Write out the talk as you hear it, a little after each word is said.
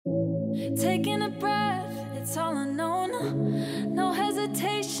Taking a breath, it's all unknown. No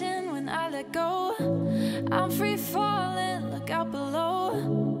hesitation when I let go. I'm free falling, look out below.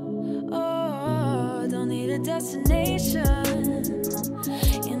 Oh, don't need a destination.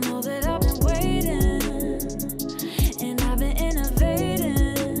 You know that I've been waiting, and I've been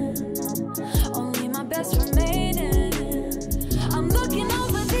innovating. Only my best remaining. I'm looking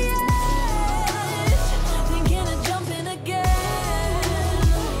over the edge, thinking of jumping again.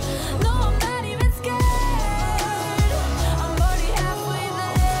 No, I'm not even scared. I'm already halfway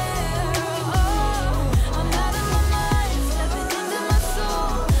there. Oh, I'm out of my mind, stepping into my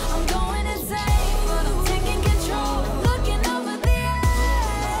soul. I'm going insane, but I'm taking control. Looking over the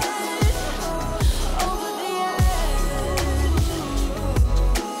edge, over the edge.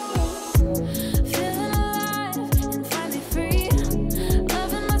 Feeling alive and finally free.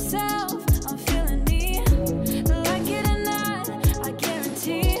 Loving myself, I'm feeling me. Like it or not, I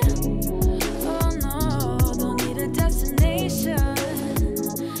guarantee. Oh no, don't need a destination.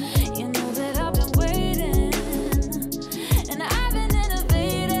 You know that I've been waiting, and I've been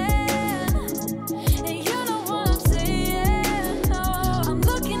innovating. And you know what I'm saying. No, I'm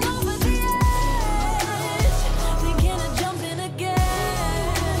looking over the edge, thinking of jumping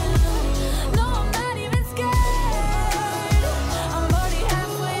again. No, I'm not even scared. I'm already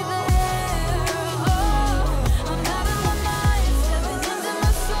halfway there. Oh, I'm out of my mind, stepping into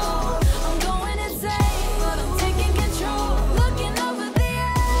my soul. I'm going insane, but I'm taking control. Looking over the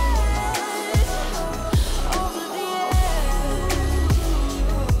edge, over the edge,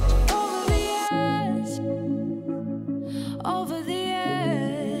 over the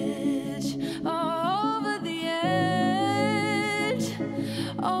edge, over the edge, over the edge,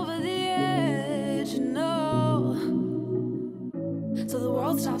 over the edge, no. So the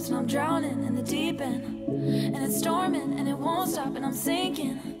world stops and I'm drowning in the deep end, and it's storming and it won't stop and I'm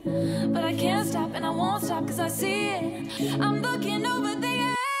sinking, but I can't stop and I won't stop 'cause I see it. I'm looking over the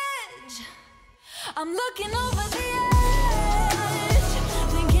edge, I'm looking over the edge.